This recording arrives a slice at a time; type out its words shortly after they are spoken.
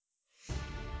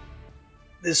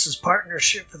This is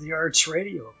Partnership for the Arts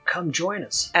Radio. Come join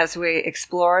us as we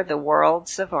explore the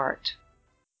worlds of art.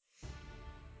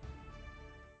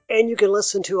 And you can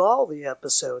listen to all the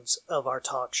episodes of our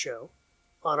talk show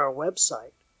on our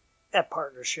website at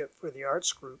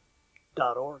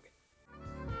partnershipfortheartsgroup.org.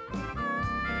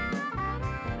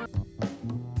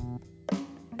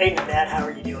 Hey, Matt, how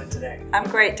are you doing today? I'm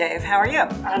great, Dave. How are you?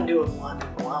 I'm doing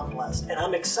wonderful. I'm blessed. And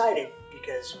I'm excited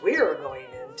because we are going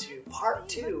into part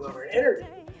 2 of our interview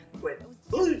with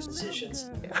blues musicians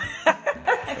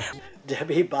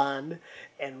Debbie Bond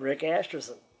and Rick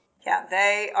Asherson. Yeah,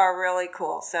 they are really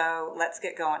cool. So let's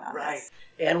get going on this.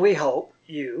 And we hope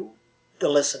you, the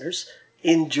listeners,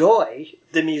 enjoy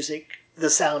the music, the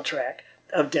soundtrack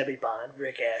of Debbie Bond,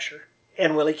 Rick Asher,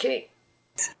 and Willie King.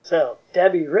 So,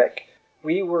 Debbie, Rick,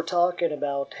 we were talking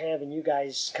about having you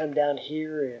guys come down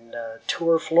here and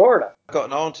tour Florida. I've got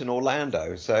an aunt in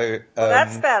Orlando, so... well,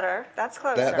 that's better. That's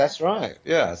closer. That's right,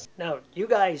 yes. Now, you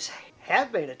guys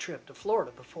have made a trip to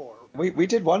Florida before. We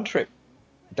did one trip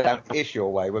down-ish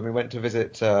your way when we went to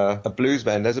visit a blues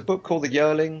band. There's a book called The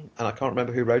Yearling, and I can't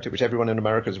remember who wrote it, which everyone in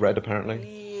America has read,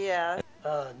 apparently. Yeah.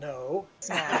 No.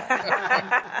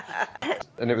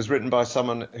 And it was written by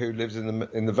someone who lives in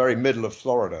the very middle of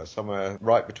Florida, somewhere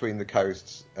right between the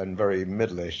coasts and very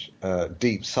middle-ish,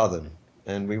 deep southern.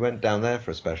 And we went down there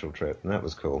for a special trip, and that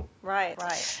was cool. Right.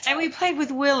 And we played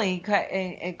with Willie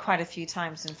quite a few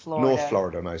times in Florida. North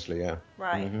Florida, mostly, yeah.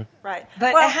 Right, Mm-hmm. right.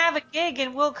 But have a gig,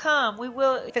 and we'll come. We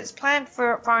will, if it's planned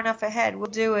for far enough ahead,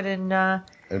 we'll do it, and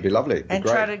it'd be lovely. It'd be and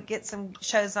great. try to get some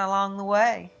shows along the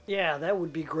way. Yeah, that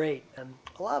would be great. And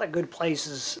a lot of good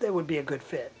places that would be a good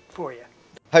fit for you.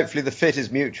 Hopefully the fit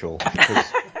is mutual.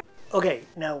 Okay,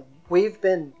 now we've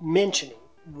been mentioning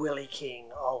Willie King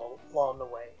all along the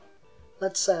way.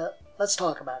 Let's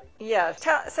talk about him. Yeah,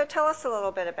 so tell us a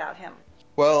little bit about him.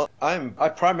 Well, I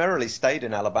primarily stayed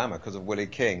in Alabama because of Willie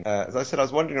King. As I said, I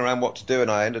was wondering around what to do,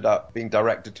 and I ended up being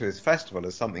directed to his festival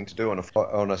as something to do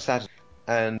on a Saturday.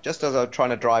 And just as I was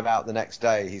trying to drive out the next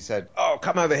day, he said, "Oh,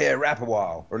 come over here, rap a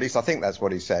while." Or at least I think that's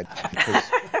what he said. Because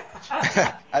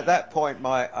at that point,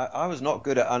 I was not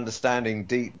good at understanding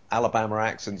deep Alabama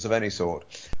accents of any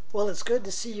sort. Well, it's good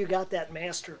to see you got that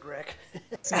mastered, Rick.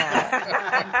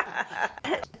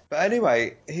 But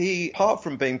anyway, he, apart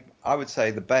from being, I would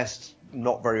say, the best,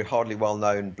 not very hardly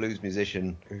well-known blues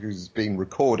musician who's been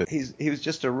recorded, he was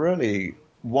just a really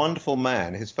wonderful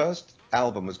man. His first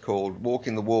album was called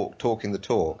Walking the Walk, Talking the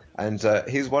Talk, and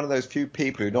he's one of those few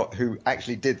people who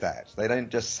actually did that. They don't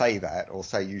just say that or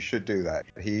say you should do that.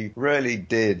 He really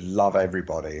did love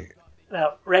everybody.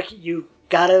 Now, Rick, you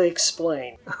got to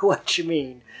explain what you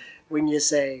mean when you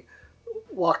say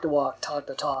walk the walk, talk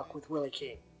the talk with Willie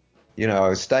King. You know, I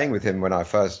was staying with him when I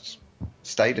first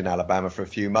stayed in Alabama for a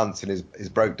few months in his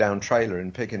broke-down trailer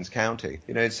in Pickens County.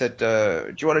 You know, he said,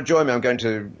 do you want to join me? I'm going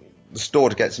to the store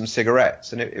to get some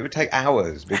cigarettes. And it would take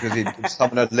hours because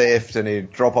someone would lift and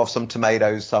he'd drop off some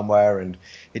tomatoes somewhere and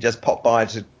he'd just pop by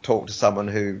to talk to someone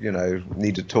who, you know,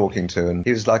 needed talking to. And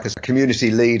he was like a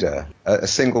community leader, a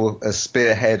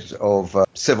spearhead of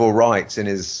civil rights in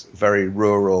his very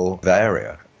rural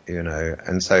area. You know,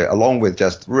 and so along with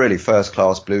just really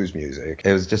first-class blues music,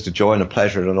 it was just a joy and a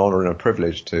pleasure and an honor and a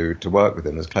privilege to work with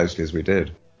him as closely as we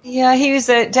did. Yeah, he was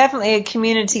definitely a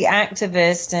community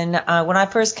activist, and when I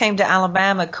first came to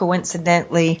Alabama,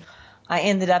 coincidentally, I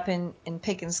ended up in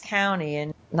Pickens County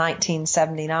in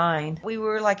 1979. We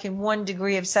were like in 1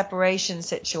 degree of separation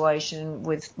situation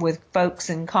with folks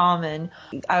in common.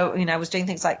 I was doing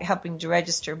things like helping to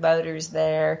register voters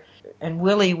there, and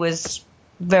Willie was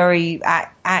very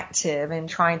active in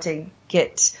trying to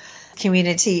get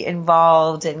community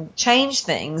involved and change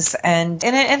things, and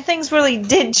things really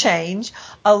did change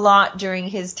a lot during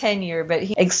his tenure, but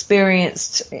he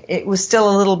experienced, it was still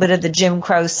a little bit of the Jim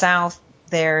Crow South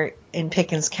there in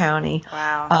Pickens County.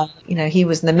 Wow. He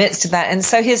was in the midst of that, and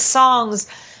so his songs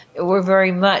were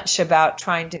very much about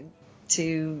trying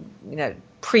to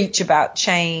preach about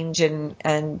change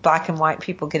and black and white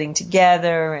people getting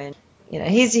together. And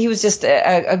he was just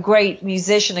a great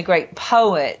musician, a great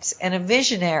poet, and a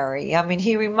visionary. I mean,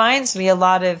 he reminds me a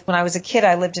lot of when I was a kid.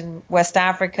 I lived in West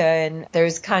Africa, and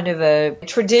there's kind of a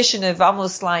tradition of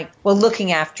almost like,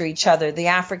 looking after each other. The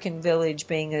African village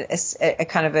being a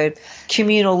kind of a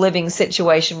communal living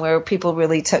situation where people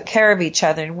really took care of each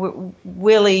other. And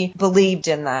Willie believed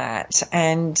in that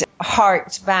and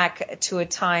harked back to a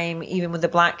time, even with the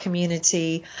black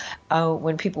community,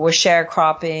 when people were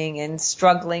sharecropping and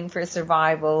struggling for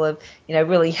survival, of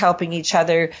really helping each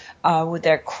other with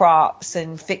their crops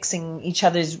and fixing each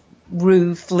other's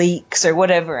roof leaks or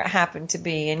whatever it happened to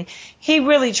be. And he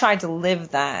really tried to live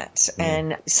that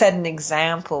and set an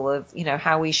example of,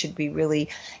 how we should be really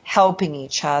helping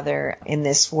each other in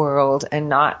this world and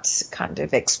not kind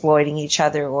of exploiting each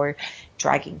other or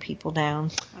dragging people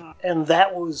down. And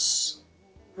that was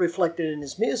reflected in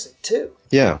his music, too.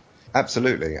 Yeah.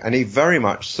 Absolutely, and he very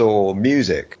much saw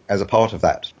music as a part of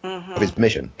that, of his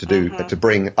mission to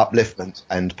bring upliftment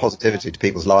and positivity to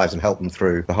people's lives and help them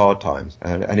through the hard times.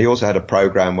 And he also had a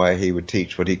program where he would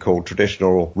teach what he called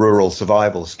traditional rural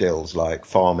survival skills like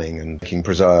farming and making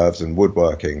preserves and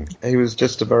woodworking. He was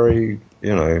just a very,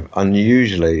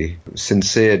 unusually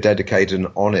sincere, dedicated, and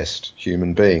honest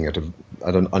human being at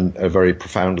a very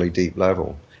profoundly deep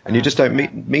level. And you just don't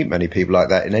meet many people like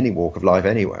that in any walk of life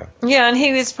anywhere. Yeah, and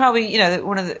he was probably,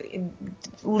 one of the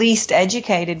least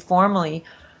educated formally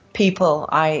people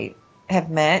I have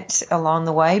met along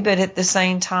the way, but at the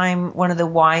same time, one of the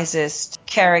wisest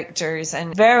characters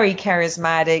and very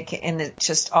charismatic in a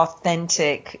just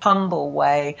authentic, humble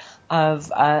way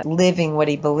of living what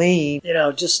he believed.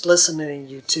 Just listening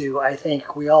to you two, I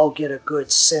think we all get a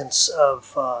good sense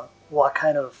of what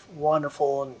kind of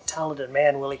wonderful and talented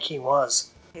man Willie King was.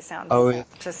 He sounds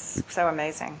just so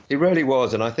amazing. He really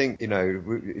was, and I think,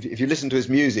 if you listen to his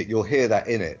music, you'll hear that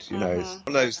in it. It's one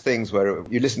of those things where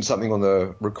you listen to something on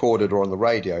the recorded or on the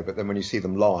radio, but then when you see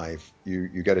them live,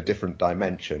 you get a different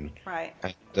dimension. Right.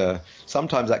 And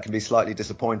sometimes that can be slightly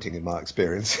disappointing in my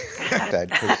experience.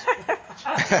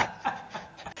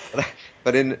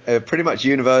 But in pretty much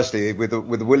universally, with the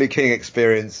Willie King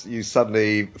experience, you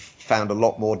suddenly found a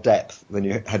lot more depth than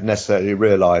you had necessarily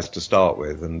realised to start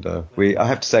with. And I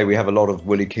have to say, we have a lot of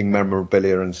Willie King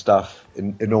memorabilia and stuff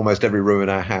in almost every room in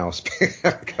our house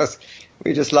because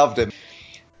we just loved him.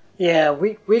 Yeah,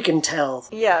 we can tell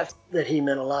that he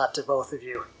meant a lot to both of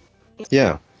you.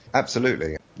 Yeah.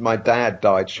 Absolutely. My dad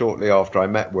died shortly after I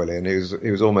met Willie, and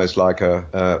he was almost like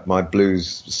my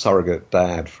blues surrogate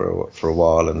dad for a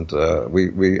while. And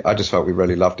I just felt we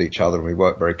really loved each other, and we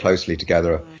worked very closely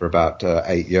together for about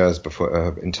 8 years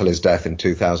before until his death in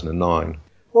 2009.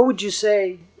 What would you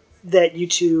say that you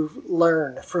two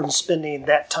learned from spending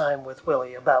that time with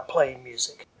Willie about playing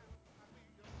music?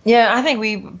 Yeah, I think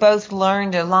we both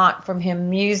learned a lot from him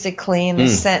musically in the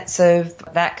sense of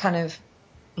that kind of,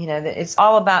 that it's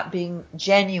all about being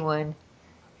genuine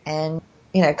and,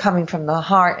 coming from the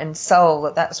heart and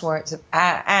soul, that's where it's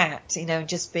at,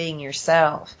 just being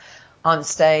yourself on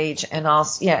stage and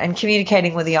also, and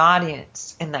communicating with the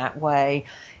audience in that way.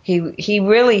 He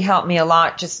really helped me a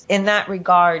lot just in that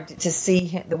regard to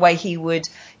see the way he would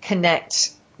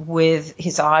connect with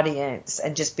his audience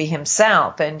and just be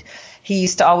himself. And he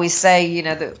used to always say,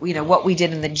 that, what we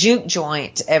did in the juke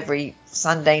joint every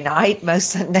Sunday night,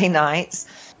 most Sunday nights,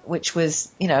 which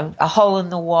was, a hole in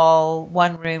the wall,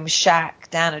 one room shack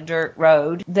down a dirt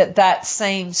road, that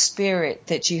same spirit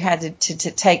that you had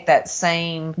to take that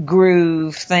same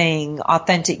groove thing,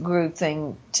 authentic groove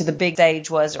thing to the big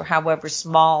stage was, or however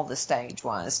small the stage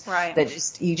was. Right.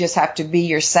 That you just have to be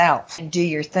yourself and do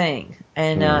your thing.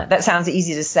 And that sounds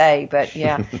easy to say, but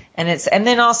yeah. and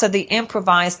then also the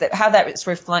how that is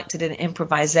reflected in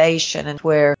improvisation, and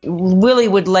where Willie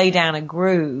would lay down a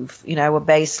groove, a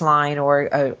bass line or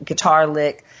a guitar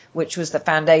lick, which was the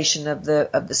foundation of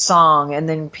the song, and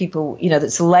then people,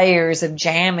 that's layers of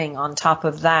jamming on top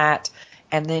of that,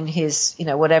 and then his,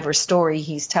 whatever story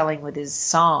he's telling with his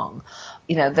song.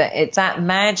 That it's that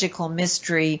magical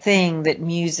mystery thing that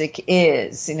music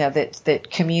is, that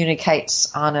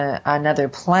communicates on another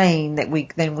plane that we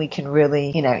can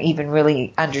really, even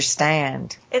really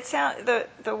understand. It sounds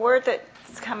the word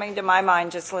that's coming to my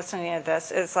mind just listening to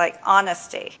this is like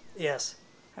honesty. Yes.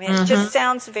 I mean, it just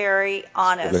sounds very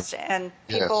honest, and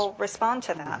people respond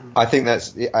to that. I think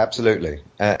that's absolutely.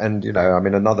 And,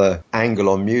 another angle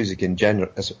on music in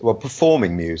general,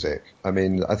 performing music. I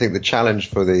think the challenge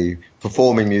for the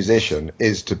performing musician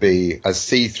is to be as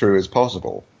see-through as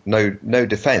possible. No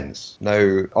defense,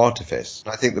 no artifice.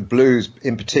 I think the blues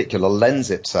in particular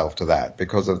lends itself to that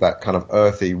because of that kind of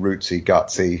earthy, rootsy,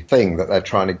 gutsy thing that they're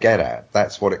trying to get at.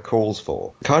 That's what it calls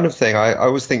for. Kind of thing, I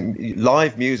always think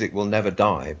live music will never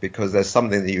die because there's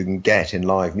something that you can get in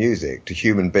live music to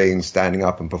human beings standing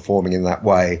up and performing in that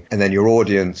way, and then your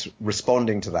audience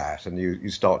responding to that, and you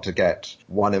start to get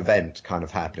one event kind of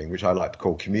happening, which I like to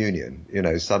call communion.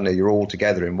 Suddenly you're all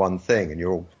together in one thing and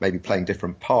you're all maybe playing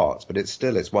different parts, but it's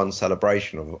one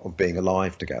celebration of being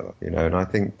alive together, and I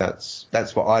think that's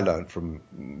what I learned from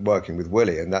working with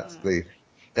Willie, and that's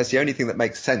That's the only thing that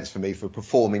makes sense for me for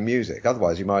performing music.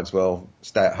 Otherwise, you might as well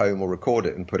stay at home or record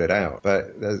it and put it out.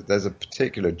 But there's a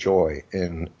particular joy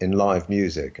in live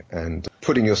music and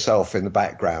putting yourself in the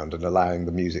background and allowing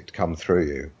the music to come through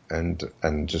you and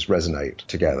just resonate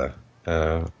together.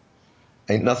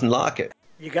 Ain't nothing like it.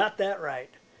 You got that right.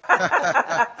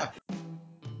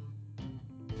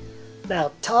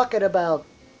 Now, talking about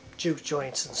juke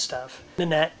joints and stuff,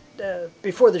 Nanette,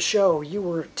 before the show, you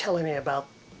were telling me about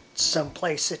some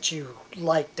place that you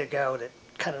like to go that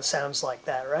kind of sounds like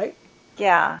that, right?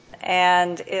 Yeah,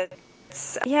 and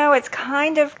it's, it's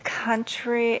kind of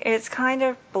country, it's kind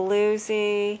of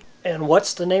bluesy. And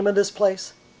what's the name of this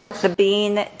place? The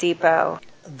Bean Depot.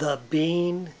 The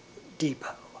Bean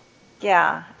Depot.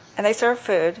 Yeah, and they serve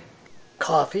food.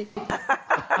 Coffee.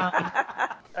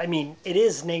 I mean, it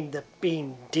is named the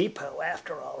Bean Depot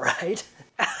after all, right?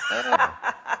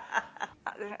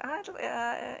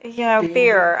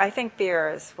 Beer. I think beer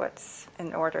is what's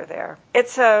in order there.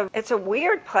 It's a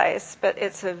weird place, but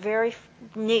it's a very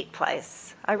neat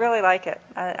place. I really like it.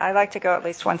 I like to go at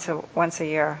least once a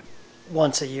year.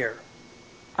 Once a year.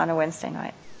 On a Wednesday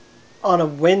night. On a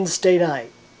Wednesday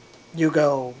night. You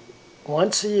go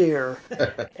once a year,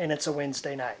 and it's a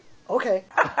Wednesday night. Okay.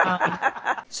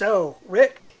 So,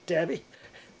 Rick, Debbie,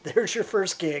 there's your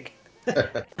first gig.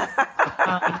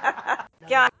 Yeah,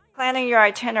 I'm planning your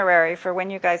itinerary for when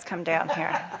you guys come down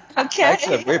here. Okay.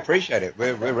 Excellent. We appreciate it.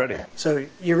 We're ready. So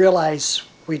you realize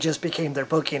we just became their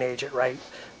booking agent, right?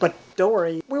 But don't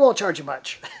worry, we won't charge you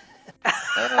much.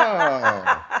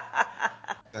 Oh.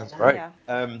 That's great. Yeah.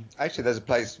 Actually, there's a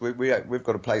place we've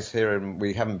got a place here and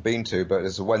we haven't been to, but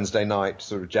it's a Wednesday night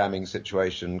sort of jamming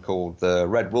situation called the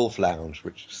Red Wolf Lounge,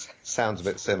 which sounds a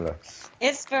bit similar.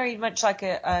 It's very much like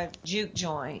a juke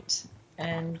joint,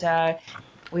 and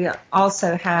we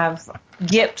also have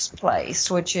Gip's place,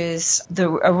 which is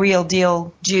a real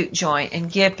deal juke joint.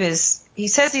 And Gip he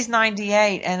says he's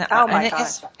 98, and oh my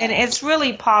gosh. It's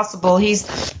really possible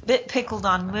he's a bit pickled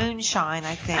on moonshine,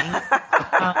 I think.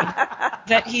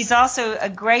 But he's also a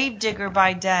grave digger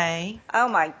by day. Oh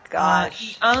my gosh.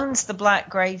 He owns the black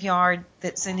graveyard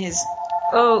that's in his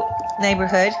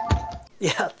neighborhood.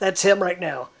 Yeah, that's him right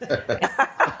now.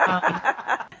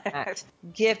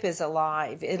 Gip is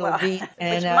alive. It'll be,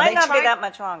 and which might not be that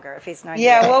much longer if he's 98.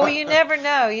 Yeah, well, you never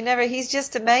know. He's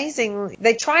just amazing.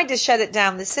 They tried to shut it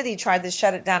down. The city tried to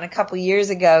shut it down a couple years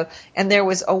ago, and there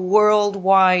was a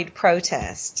worldwide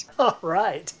protest. All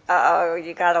right. Oh,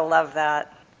 you gotta love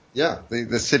that. Yeah,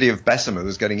 the city of Bessemer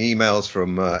was getting emails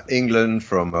from England,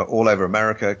 from all over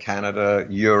America, Canada,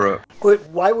 Europe.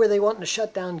 Why were they wanting to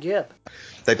shut down Gip?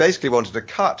 They basically wanted to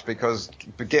cut because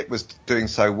Gip was doing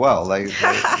so well. They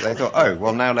thought, oh,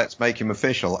 well, now let's make him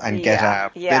official and get our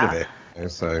bit of it.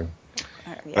 So,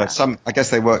 but I guess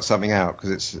they worked something out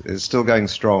because it's still going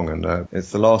strong, and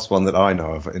it's the last one that I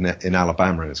know of in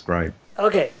Alabama, and it's great.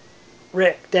 Okay,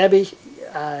 Rick, Debbie,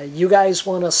 you guys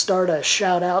want to start a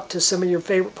shout out to some of your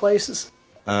favorite places?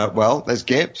 Well, there's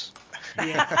Gip's.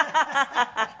 Well,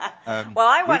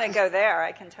 I want to go there,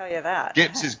 I can tell you that.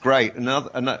 Gip's is great.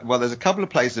 Well, there's a couple of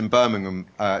places in Birmingham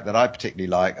that I particularly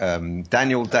like.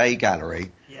 Daniel Day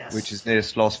Gallery, yes, which is near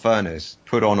Sloss Furnace,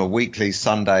 put on a weekly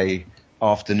Sunday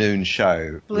afternoon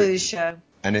show. Blues show.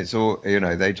 And it's all,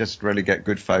 they just really get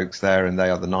good folks there, and they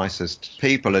are the nicest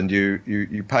people. And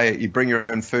you pay, you bring your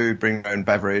own food, bring your own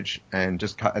beverage, and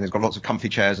and it's got lots of comfy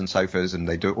chairs and sofas, and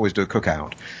they always do a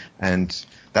cookout. And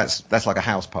that's like a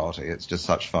house party. It's just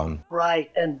such fun. Right.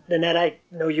 And Nanette, I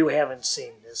know you haven't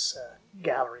seen this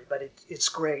gallery, but it's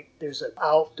great. There's an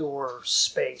outdoor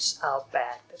space out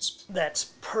back that's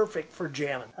perfect for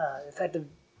jamming. In fact, I've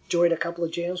enjoyed a couple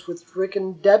of jams with Rick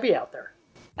and Debbie out there.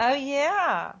 Oh,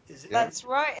 yeah. That's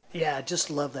right. Yeah, I just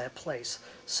love that place.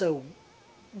 So,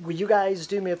 will you guys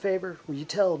do me a favor? Will you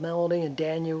tell Melanie and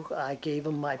Daniel I gave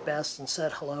them my best and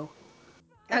said hello?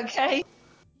 Okay.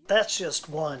 That's just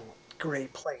one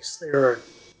great place. There are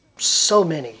so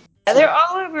many. They're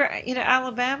all over,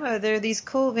 Alabama. There are these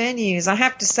cool venues. I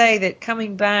have to say that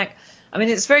coming back,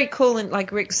 it's very cool, and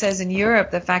like Rick says, in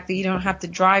Europe, the fact that you don't have to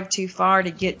drive too far to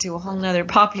get to a whole nother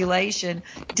population,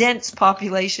 dense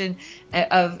population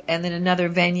and then another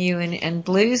venue and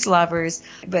blues lovers.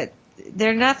 But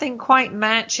nothing quite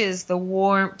matches the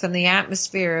warmth and the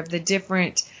atmosphere of the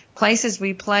different places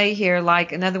we play here.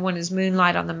 Like another one is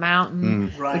Moonlight on the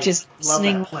Mountain, right. which is love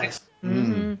that place.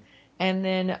 Mm-hmm. And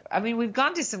then, we've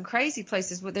gone to some crazy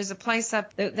places, but there's a place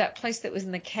that place that was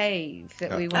in the cave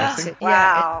that we went to.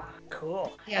 Wow.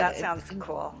 Cool. Yeah, that sounds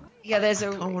cool. Yeah, there's I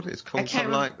can't remember what it's called.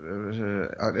 Something like,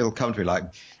 it'll come to me like,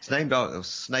 it's named after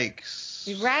snakes.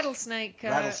 The Rattlesnake.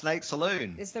 Rattlesnake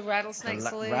Saloon. It's the Rattlesnake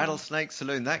Saloon. Rattlesnake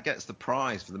Saloon. That gets the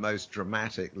prize for the most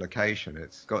dramatic location.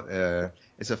 It's got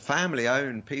it's a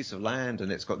family-owned piece of land,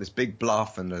 and it's got this big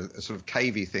bluff and a sort of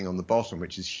cavey thing on the bottom,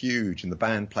 which is huge. And the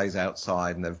band plays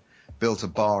outside, and they've built a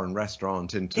bar and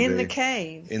restaurant in the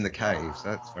cave. In the caves.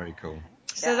 That's very cool.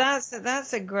 So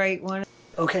that's a great one.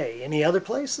 Okay, any other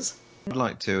places? I'd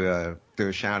like to do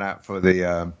a shout out for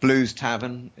the Blues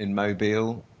Tavern in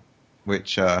Mobile,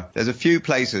 which there's a few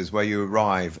places where you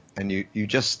arrive and you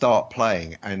just start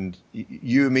playing and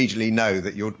you immediately know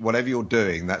that whatever you're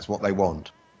doing, that's what they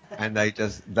want. And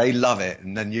they love it,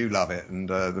 and then you love it. And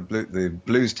the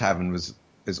Blues Tavern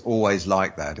is always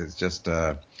like that. It's just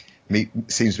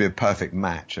seems to be a perfect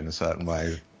match in a certain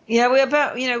way. Yeah,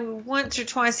 once or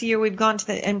twice a year we've gone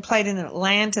to and played in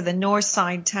Atlanta. The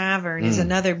Northside Tavern is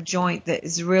another joint that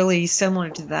is really similar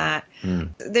to that.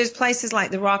 There's places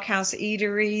like the Rock House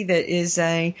Eatery that is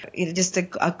just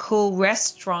a cool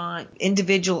restaurant,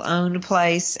 individual owned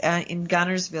place in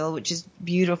Gunnersville, which is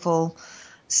beautiful,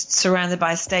 surrounded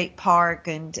by a state park,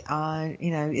 and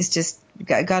it's just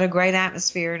got a great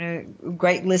atmosphere and a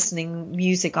great listening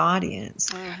music audience.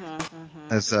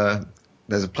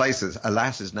 There's a place that,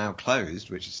 alas, is now closed,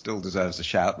 which still deserves a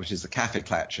shout, which is the Cafe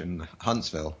Clatch in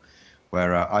Huntsville,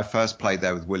 where I first played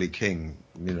there with Willie King,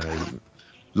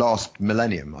 last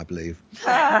millennium, I believe.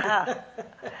 Wow.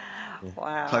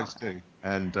 Close to.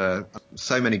 And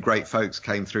so many great folks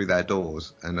came through their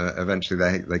doors, and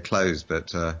eventually they closed,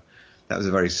 but that was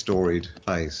a very storied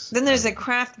place. Then there's a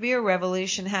craft beer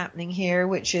revolution happening here,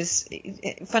 which is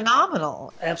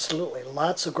phenomenal. Absolutely.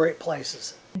 Lots of great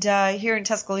places. And here in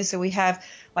Tuscaloosa, we have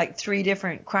like 3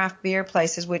 different craft beer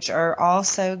places, which are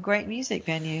also great music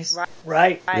venues.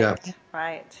 Right. Yeah.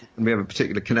 Right. And we have a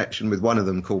particular connection with one of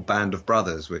them called Band of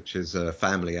Brothers, which is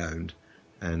family owned,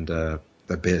 and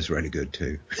the beer's really good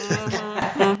too.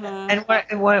 And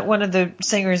one of the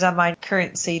singers on my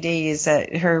current CD is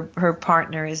her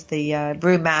partner is the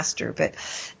brewmaster, but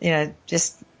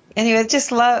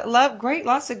just love great,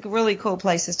 lots of really cool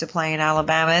places to play in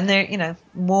Alabama, and there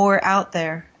more out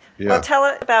there. Yeah. Well, tell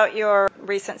us about your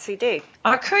recent CD.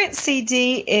 Our current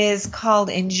CD is called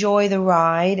Enjoy the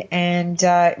Ride, and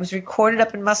it was recorded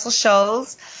up in Muscle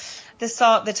Shoals.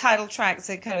 The title track is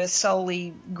a kind of a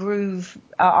soul-y groove,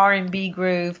 R&B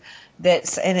groove.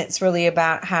 It's really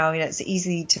about how it's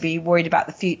easy to be worried about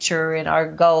the future and our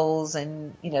goals,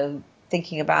 and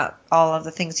thinking about all of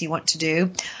the things you want to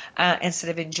do instead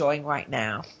of enjoying right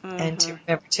now, and to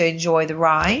remember to enjoy the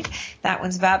ride. That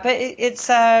one's about. But it's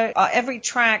every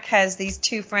track has these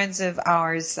 2 friends of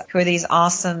ours who are these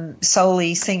awesome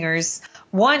soul-y singers.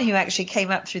 One who actually came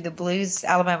up through the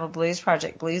Alabama Blues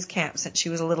Project Blues Camp since she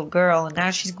was a little girl, and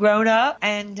now she's grown up,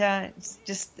 and it's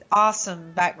just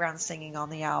awesome background singing on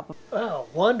the album. Oh,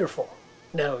 wonderful.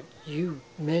 Now, you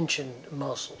mentioned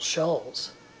Muscle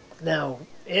Shoals. Now,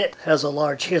 it has a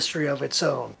large history of its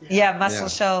own. Yeah, Muscle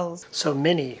Shoals. So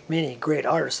many, many great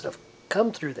artists that have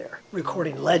come through there,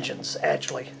 recording legends,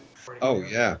 actually. Oh,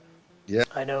 yeah. Yeah.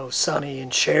 I know Sonny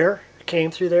and Cher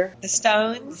came through there. The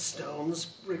Stones. The Stones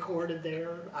recorded there.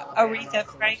 Aretha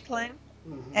Franklin,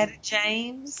 Etta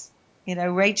James,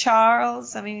 Ray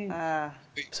Charles. I mean,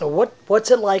 so what's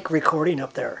it like recording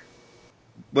up there?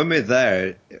 When we're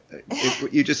there,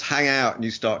 you just hang out and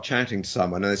you start chatting to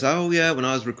someone, and they say, "Oh yeah, when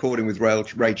I was recording with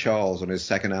Ray Charles on his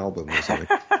second album or something,"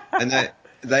 and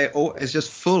it's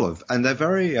just full of, and they're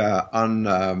very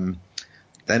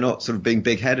they're not sort of being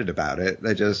big-headed about it.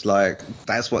 They're just like,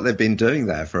 that's what they've been doing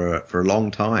there for a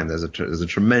long time. There's a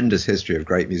tremendous history of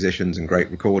great musicians and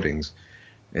great recordings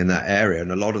in that area,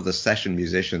 and a lot of the session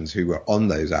musicians who were on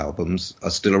those albums are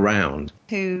still around.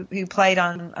 Who played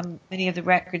on many of the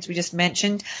records we just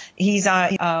mentioned. He's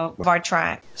of our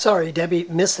track. Sorry, Debbie,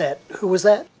 missed that. Who was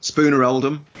that? Spooner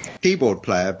Oldham, keyboard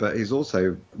player, but he's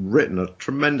also written a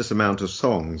tremendous amount of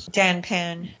songs. Dan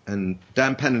Penn. And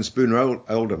Dan Penn and Spooner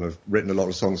Oldham have written a lot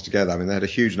of songs together. I mean, they had a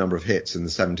huge number of hits in the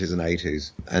 70s and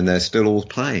 80s, and they're still all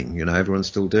playing, everyone's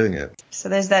still doing it. So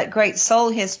there's that great soul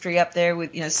history up there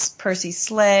with, Percy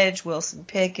Sledge, Wilson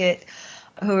Pickett,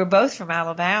 who are both from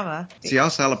Alabama. See,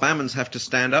 us Alabamans have to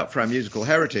stand up for our musical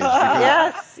heritage.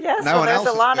 Yes. No Well, there's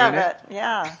a lot of it. it.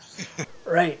 Yeah.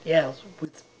 Right, yeah,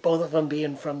 with both of them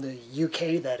being from the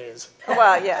UK, that is.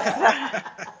 Well, yes.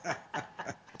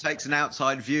 It takes an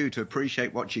outside view to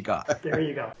appreciate what you got. There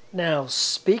you go. Now,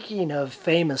 speaking of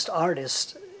famous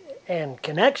artists and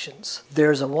connections,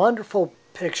 there's a wonderful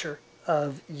picture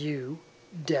of you,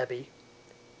 Debbie,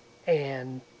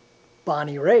 and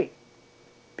Bonnie Raitt,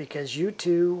 because you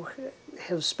two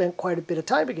have spent quite a bit of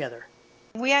time together.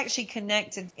 We actually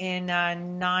connected in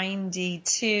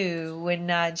 '92 when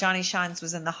Johnny Shines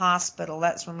was in the hospital.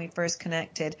 That's when we first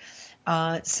connected.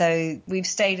 So we've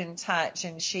stayed in touch,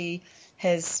 and she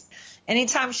has.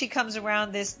 Anytime she comes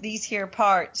around these here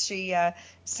parts, she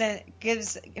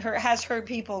has her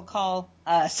people call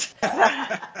us.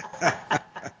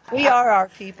 We are our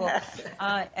people,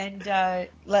 and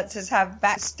lets us have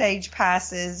backstage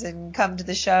passes and come to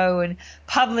the show, and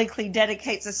publicly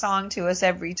dedicates a song to us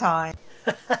every time.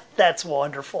 That's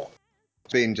wonderful.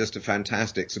 It's been just a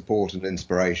fantastic support and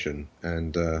inspiration,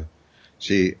 and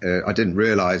she I didn't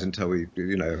realize until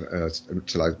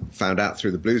until I found out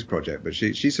through the Blues Project, but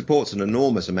she supports an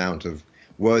enormous amount of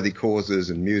worthy causes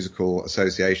and musical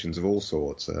associations of all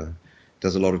sorts.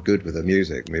 Does a lot of good with her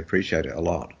music, and we appreciate it a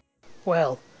lot.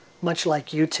 Well, much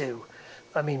like you two,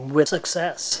 I mean, with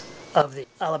success of the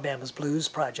Alabama's Blues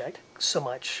Project, so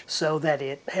much so that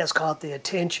it has caught the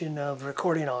attention of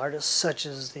recording artists such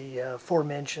as the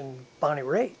aforementioned Bonnie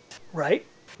Raitt, right?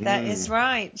 That is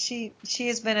right. She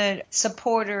has been a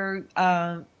supporter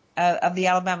of the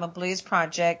Alabama Blues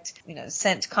Project.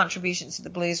 Sent contributions to the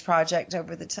Blues Project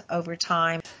over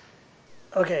time.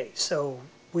 Okay, so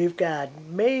we've got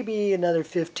maybe another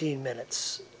 15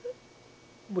 minutes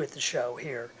with the show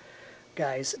here,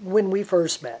 guys. When we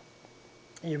first met,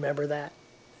 you remember that?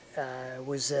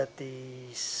 Was at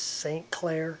the St.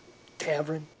 Clair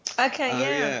Tavern. Okay,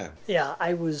 Yeah. Yeah,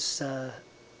 I was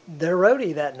their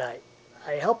roadie that night.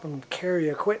 I helped him carry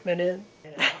equipment in.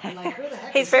 I'm like, who the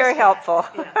heck He's is very this guy? helpful.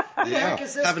 Yeah. Who the heck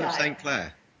is this Tavern guy? of St.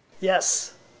 Clair.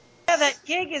 Yes. Yeah, that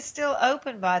gig is still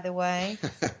open, by the way.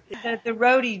 the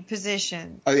roadie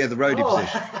position. Oh yeah, the roadie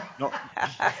position,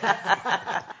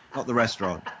 not the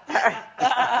restaurant.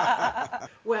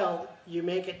 Well, you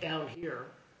make it down here,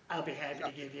 I'll be happy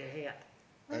to give you a hand.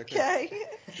 Okay.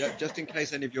 Just in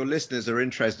case any of your listeners are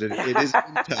interested, it is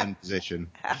an intern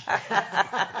position.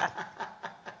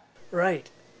 Right.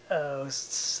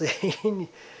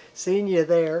 Seeing you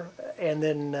there. And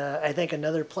then I think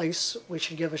another place we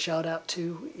should give a shout out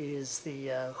to is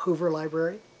the Hoover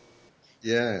Library.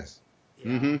 Yes.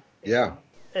 Mm-hmm. Yeah.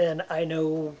 And I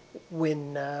know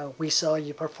when we saw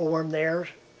you perform there,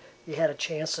 you had a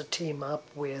chance to team up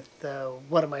with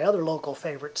one of my other local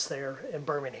favorites there in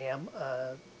Birmingham,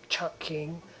 Chuck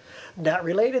King. Not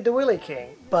related to Willie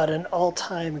King, but an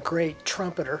all-time great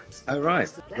trumpeter. Oh,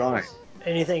 right. Right.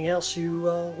 Anything else you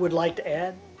would like to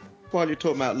add? While you're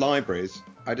talking about libraries,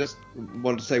 I just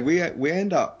want to say we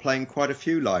end up playing quite a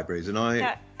few libraries, and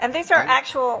Yeah. And these are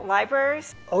actual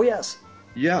libraries? Oh, yes.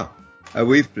 Yeah.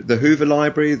 We've the Hoover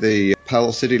Library, the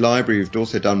Pearl City Library. We've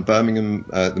also done Birmingham,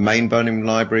 the main Birmingham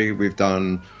Library. We've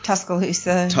done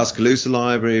Tuscaloosa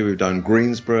Library. We've done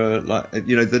Greensboro.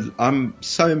 I'm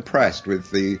so impressed with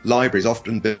the libraries,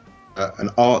 often being an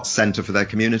arts centre for their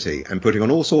community and putting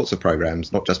on all sorts of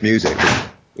programs, not just music.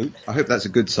 Oops, I hope that's a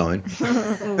good sign.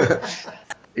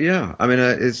 Yeah, I mean,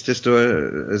 it's just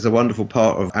a wonderful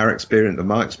part of our experience, of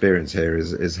my experience here,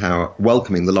 is how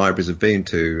welcoming the libraries have been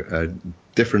to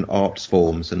different arts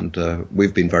forms, and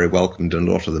we've been very welcomed in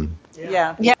a lot of them.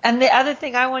 Yeah. And the other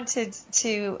thing I wanted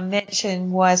to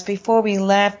mention was before we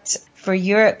left for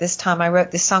Europe this time, I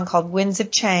wrote this song called Winds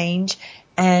of Change,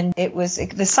 and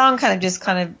the song kind of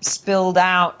spilled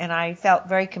out, and I felt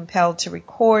very compelled to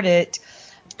record it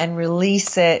and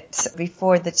release it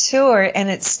before the tour, and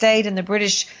it stayed in the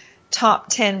British top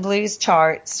 10 blues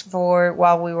charts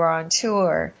while we were on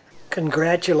tour.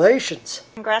 Congratulations.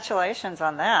 Congratulations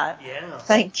on that. Yeah.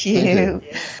 Thank you.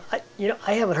 Yeah.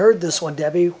 I haven't heard this one,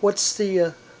 Debbie. What's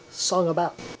the song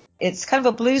about? It's kind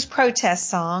of a blues protest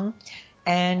song,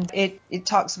 and it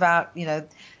talks about,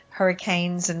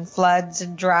 hurricanes and floods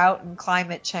and drought and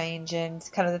climate change and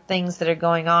kind of the things that are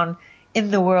going on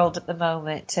in the world at the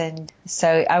moment. And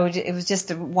so it was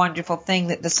just a wonderful thing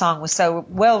that the song was so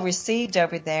well received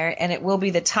over there, and it will be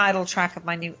the title track of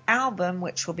my new album,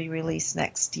 which will be released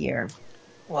next year.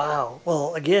 Wow.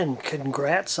 Well, again,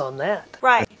 congrats on that.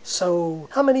 Right. So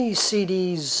how many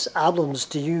CDs, albums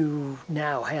do you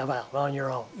now have out on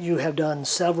your own? You have done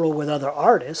several with other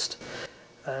artists,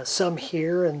 some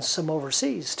here and some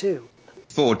overseas too.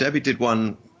 Debbie did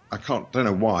one, don't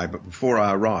know why, but before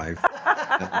I arrived.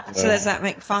 So does that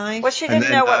make 5? Well, she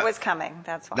didn't know what was coming.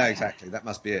 That's why. No, exactly. That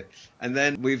must be it. And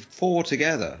then we've 4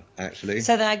 together, actually.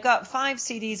 So then I've got 5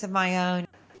 CDs of my own,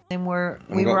 and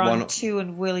we were on 2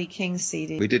 and Willie King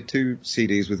CDs. We did 2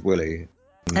 CDs with Willie.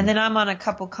 And then I'm on a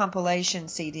couple compilation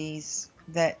CDs,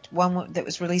 one that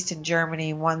was released in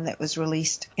Germany, one that was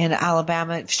released in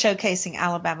Alabama, showcasing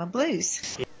Alabama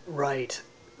blues. Right.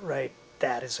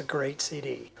 That is a great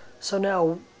CD. So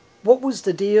now, what was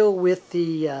the deal with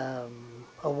the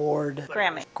Award.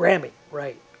 Grammy.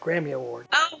 Right. Grammy Award.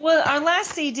 Oh, well, our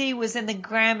last CD was in the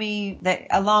Grammy, that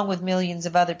along with millions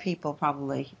of other people,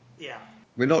 probably. Yeah.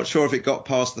 We're not sure if it got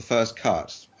past the first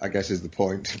cut, I guess is the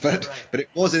point. But Right. but it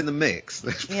was in the mix.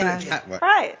 Let's put Yeah. it that way.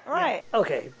 Right.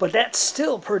 Okay, but that's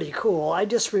still pretty cool. I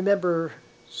just remember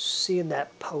seeing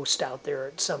that post out there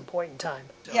at some point in time.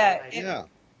 Yeah. Yeah.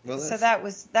 Well, So that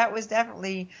was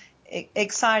definitely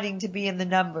exciting to be in the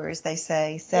number, as they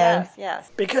say. So Yes.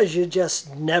 Because you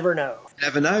just never know.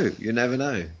 you never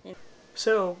know.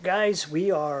 So, guys,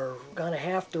 we are going to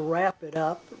have to wrap it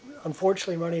up.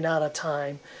 Unfortunately, running out of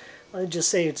time. I'll just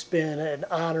say it's been an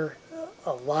honor,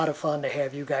 a lot of fun to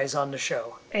have you guys on the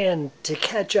show. And to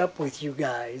catch up with you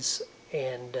guys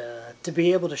and to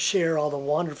be able to share all the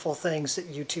wonderful things that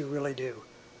you two really do.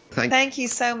 thank you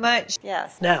so much.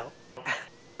 Yes. Now,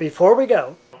 before we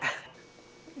go,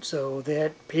 so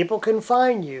that people can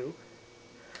find you,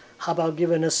 how about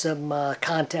giving us some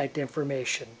contact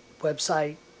information?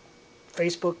 Website,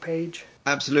 Facebook page?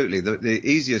 Absolutely. The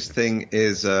easiest thing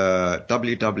is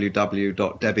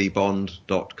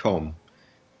www.debbiebond.com.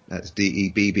 That's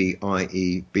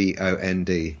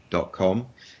DEBBIEBOND.com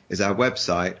is our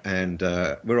website, and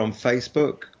we're on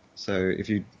Facebook. So if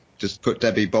you just put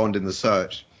Debbie Bond in the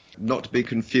search, not to be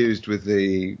confused with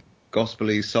the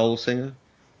gospel-y soul singer,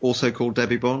 also called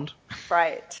Debbie Bond.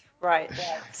 Right.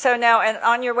 So now, and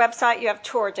on your website, you have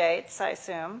tour dates, I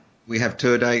assume. We have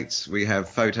tour dates, we have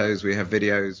photos, we have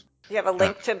videos. You have a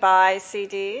link to buy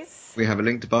CDs. We have a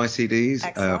link to buy CDs.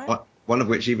 Excellent. One of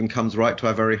which even comes right to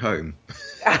our very home.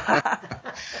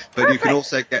 But you can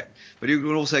also get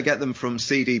them from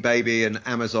CD Baby and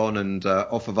Amazon and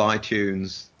off of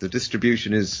iTunes. The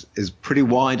distribution is pretty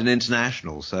wide and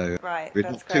international, so Right, it's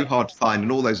that's not too great. hard to find,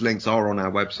 and all those links are on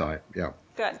our website. Yeah.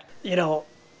 Good. You know,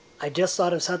 I just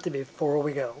thought of something before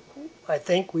we go. I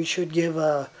think we should give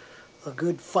a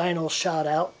good final shout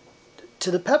out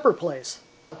to the Pepper Place.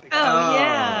 Oh,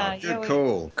 yeah. Good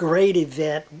call. Great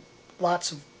event,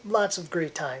 lots of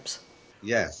great times.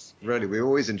 Yes, really, we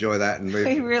always enjoy that, and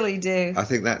We really do. I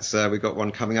think that's we've got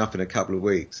one coming up in a couple of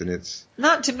weeks, and it's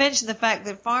Not to mention the fact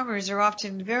that farmers are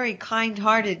often very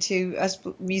kind-hearted to us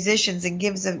musicians and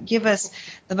give us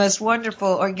the most wonderful,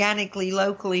 organically,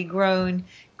 locally grown,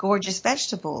 gorgeous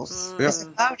vegetables. Yeah.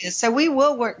 So we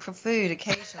will work for food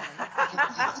occasionally.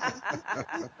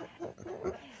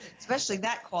 Especially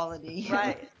that quality.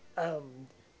 Right.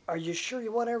 Are you sure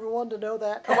you want everyone to know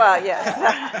that? Well, yes.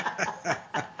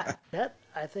 That,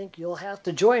 I think you'll have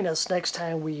to join us next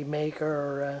time we make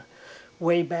our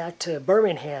way back to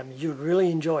Birmingham. You'd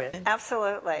really enjoy it.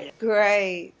 Absolutely.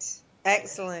 Great.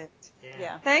 Excellent.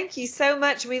 Yeah. Thank you so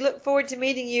much. We look forward to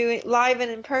meeting you live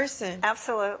and in person.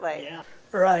 Absolutely.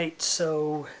 Right,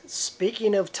 so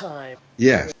speaking of time,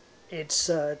 yes. it's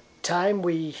time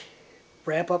we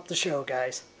wrap up the show,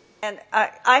 guys. And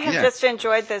I have Yeah. just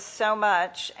enjoyed this so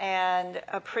much and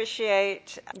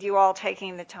appreciate you all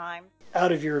taking the time.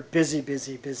 Out of your busy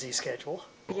schedule.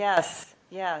 Yes.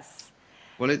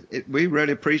 Well, we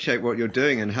really appreciate what you're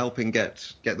doing and helping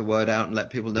get the word out and let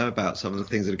people know about some of the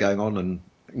things that are going on, and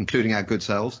including our good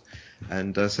selves.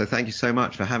 And so thank you so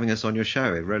much for having us on your show.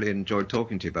 I really enjoyed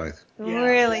talking to you both. Yeah.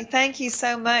 Really, thank you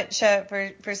so much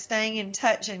for staying in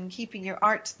touch and keeping your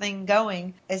art thing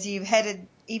going as you've headed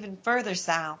even further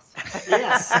south.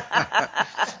 Yes.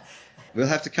 We'll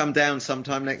have to come down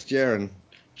sometime next year and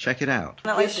check it out.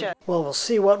 Definitely should. Well, we'll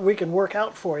see what we can work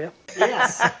out for you.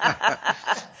 Yes.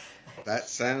 That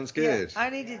sounds good. I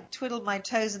need to twiddle my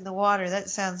toes in the water. That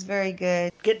sounds very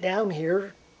good. Get down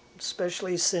here,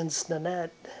 especially since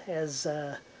Nanette has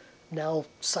now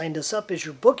signed us up as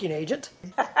your booking agent.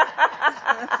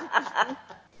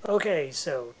 Okay,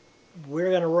 so we're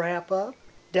going to wrap up.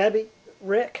 Debbie,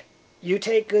 Rick, you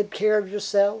take good care of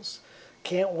yourselves.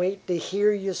 Can't wait to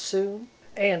hear you soon.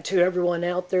 And to everyone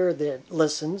out there that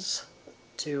listens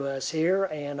to us here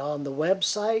and on the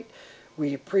website,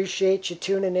 we appreciate you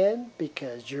tuning in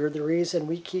because you're the reason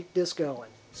we keep this going.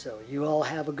 So you all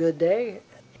have a good day.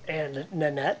 And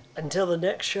Nanette, until the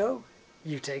next show,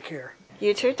 you take care.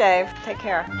 You too, Dave. Take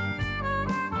care.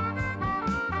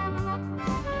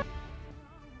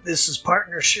 This is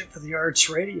Partnership for the Arts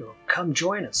Radio. Come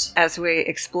join us. As we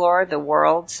explore the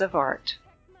worlds of art.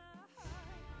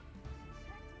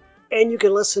 And you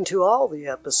can listen to all the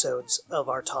episodes of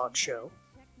our talk show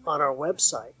on our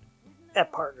website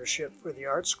at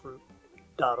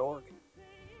partnershipfortheartsgroup.org.